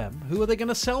wants them, who are they going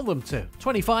to sell them to?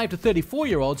 25 to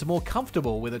 34-year-olds are more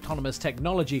comfortable with autonomous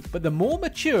technology, but the more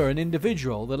mature an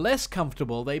individual, the less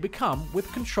comfortable they become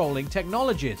with controlling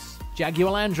technologies.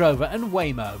 Jaguar Land Rover and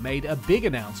Waymo made a big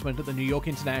announcement at the New York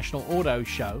International Auto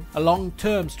Show, a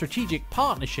long-term strategic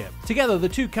partnership. Together, the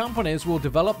two companies will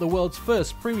develop the world's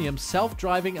first premium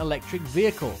self-driving electric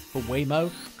vehicle for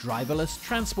Waymo driverless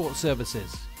transport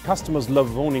services. Customers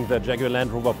love owning their Jaguar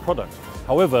Land Rover product.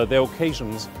 However, there are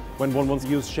occasions when one wants to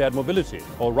use shared mobility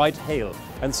or ride-hail.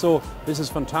 And so this is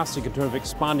fantastic in terms of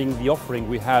expanding the offering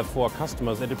we have for our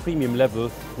customers at a premium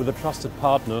level with a trusted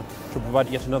partner to provide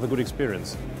yet another good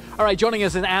experience. All right, joining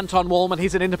us is Anton Wallman.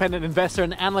 He's an independent investor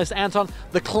and analyst. Anton,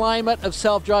 the climate of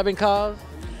self-driving cars?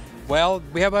 Well,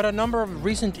 we have had a number of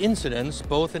recent incidents,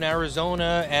 both in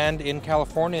Arizona and in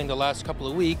California in the last couple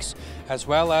of weeks, as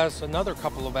well as another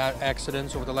couple of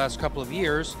accidents over the last couple of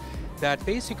years that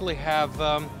basically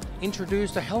have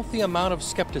introduced a healthy amount of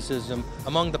skepticism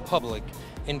among the public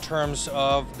in terms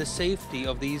of the safety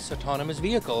of these autonomous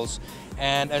vehicles.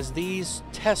 And as these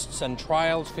tests and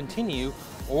trials continue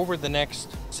over the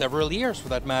next several years, for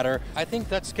that matter, I think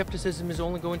that skepticism is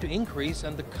only going to increase,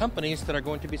 and the companies that are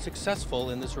going to be successful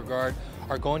in this regard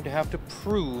are going to have to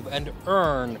prove and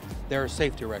earn their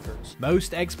safety records.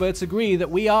 Most experts agree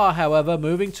that we are, however,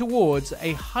 moving towards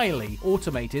a highly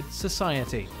automated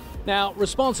society. Now,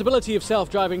 responsibility of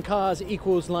self-driving cars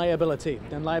equals liability,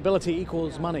 and liability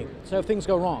equals money. So if things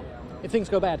go wrong, if things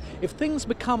go bad, if things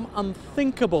become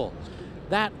unthinkable,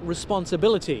 that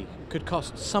responsibility could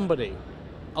cost somebody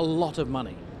a lot of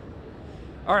money.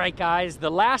 All right, guys, the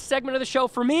last segment of the show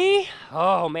for me,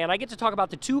 oh man, I get to talk about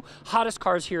the two hottest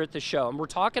cars here at the show, and we're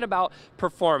talking about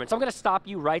performance. I'm gonna stop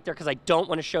you right there because I don't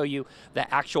wanna show you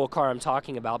the actual car I'm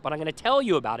talking about, but I'm gonna tell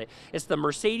you about it. It's the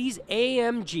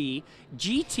Mercedes-AMG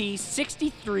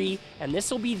GT63, and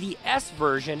this will be the S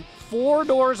version. 4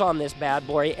 doors on this bad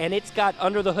boy, and it's got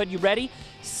under the hood, you ready?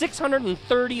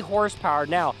 630 horsepower.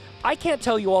 Now, I can't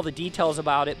tell you all the details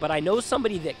about it, but I know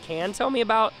somebody that can tell me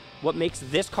about what makes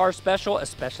this car special,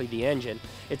 especially the engine.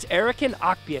 It's Eriken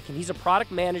Akbiak, and he's a product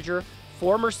manager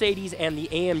for Mercedes and the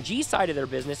AMG side of their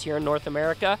business here in North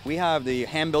America. We have the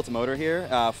hand-built motor here,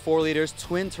 4 liters,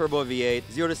 twin turbo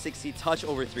V8, 0 to 60 touch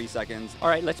over 3 seconds. All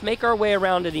right, let's make our way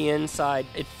around to the inside.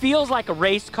 It feels like a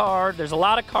race car. There's a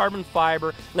lot of carbon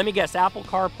fiber. Let me guess, Apple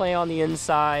CarPlay on the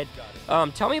inside.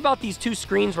 Tell me about these 2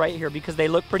 screens right here because they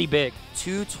look pretty big.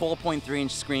 2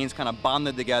 12.3-inch screens kind of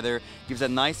bonded together, gives a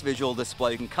nice visual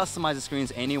display. You can customize the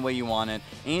screens any way you want it,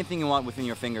 anything you want within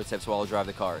your fingertips while you drive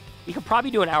the car. You could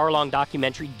probably do an hour-long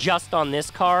documentary just on this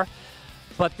car,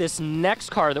 but this next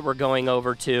car that we're going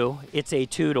over to, it's a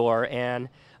 2-door, and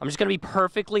I'm just gonna be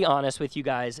perfectly honest with you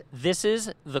guys. This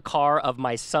is the car of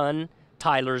my son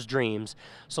Tyler's dreams.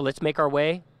 So let's make our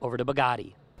way over to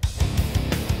Bugatti.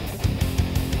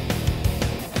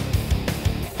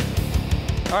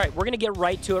 All right, we're gonna get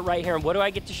right to it right here. And what do I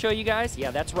get to show you guys?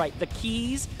 Yeah, that's right, the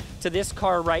keys to this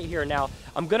car right here. Now,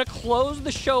 I'm gonna close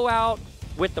the show out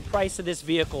with the price of this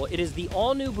vehicle. It is the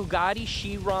all-new Bugatti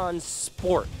Chiron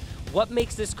Sport. What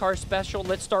makes this car special?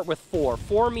 Let's start with 4.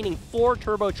 4 meaning 4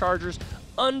 turbochargers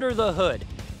under the hood.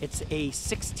 It's a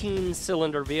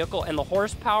 16-cylinder vehicle, and the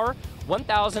horsepower,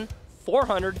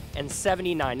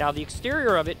 1,479. Now, the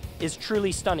exterior of it is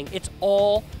truly stunning. It's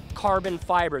all carbon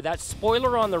fiber. That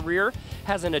spoiler on the rear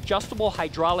has an adjustable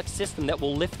hydraulic system that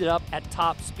will lift it up at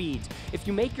top speeds. If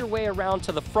you make your way around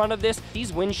to the front of this,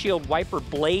 these windshield wiper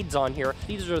blades on here,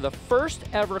 these are the first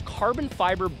ever carbon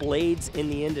fiber blades in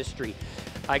the industry.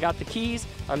 I got the keys.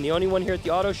 I'm the only one here at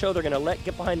the auto show. They're gonna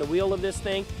get behind the wheel of this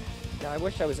thing. Now, I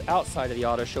wish I was outside of the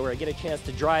auto show where I get a chance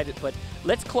to drive it, but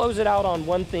let's close it out on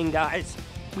one thing, guys.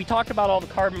 We talked about all the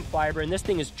carbon fiber, and this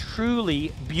thing is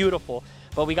truly beautiful.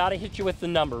 But we gotta hit you with the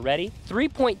number. Ready?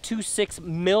 $3.26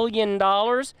 million.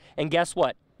 And guess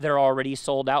what? They're already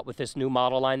sold out with this new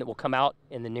model line that will come out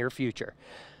in the near future.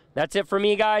 That's it for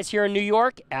me, guys, here in New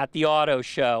York at the Auto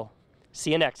Show.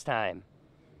 See you next time.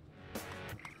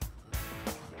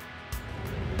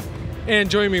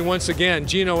 And join me once again,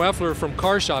 Gino Effler from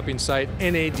car shopping site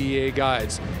NADA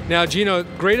Guides. Now, Gino,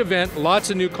 great event, lots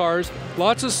of new cars,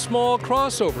 lots of small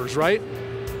crossovers, right?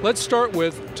 Let's start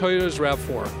with Toyota's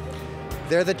RAV4.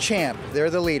 They're the champ, they're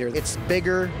the leader. It's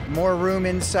bigger, more room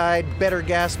inside, better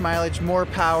gas mileage, more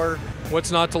power.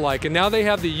 What's not to like? And now they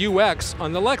have the UX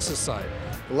on the Lexus side.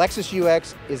 The Lexus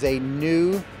UX is a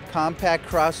new compact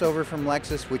crossover from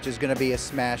Lexus, which is going to be a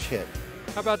smash hit.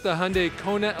 How about the Hyundai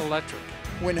Kona Electric?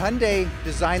 When Hyundai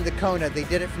designed the Kona, they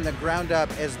did it from the ground up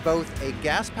as both a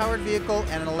gas-powered vehicle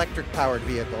and an electric-powered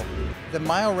vehicle. The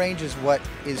mile range is what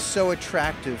is so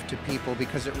attractive to people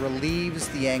because it relieves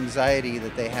the anxiety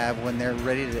that they have when they're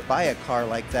ready to buy a car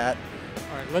like that.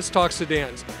 All right, let's talk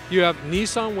sedans. You have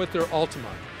Nissan with their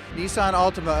Altima. Nissan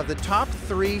Altima, of the top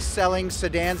 3 selling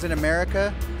sedans in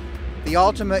America, the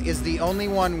Altima is the only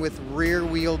one with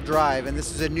rear-wheel drive, and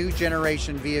this is a new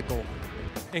generation vehicle.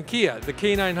 And Kia, the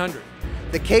K900.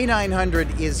 The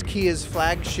K900 is Kia's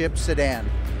flagship sedan.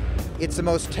 It's the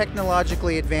most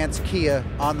technologically advanced Kia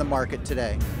on the market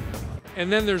today.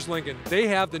 And then there's Lincoln. They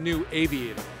have the new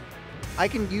Aviator. I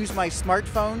can use my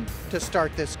smartphone to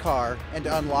start this car and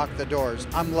to unlock the doors.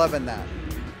 I'm loving that.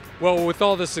 Well, with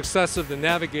all the success of the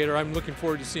Navigator, I'm looking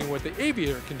forward to seeing what the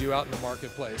Aviator can do out in the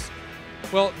marketplace.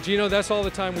 Well, Gino, that's all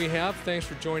the time we have. Thanks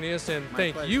for joining us, and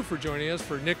thank you for joining us.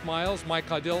 For Nick Miles, Mike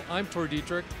Caudell, I'm Tor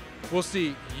Dietrich. We'll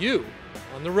see you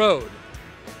on the road.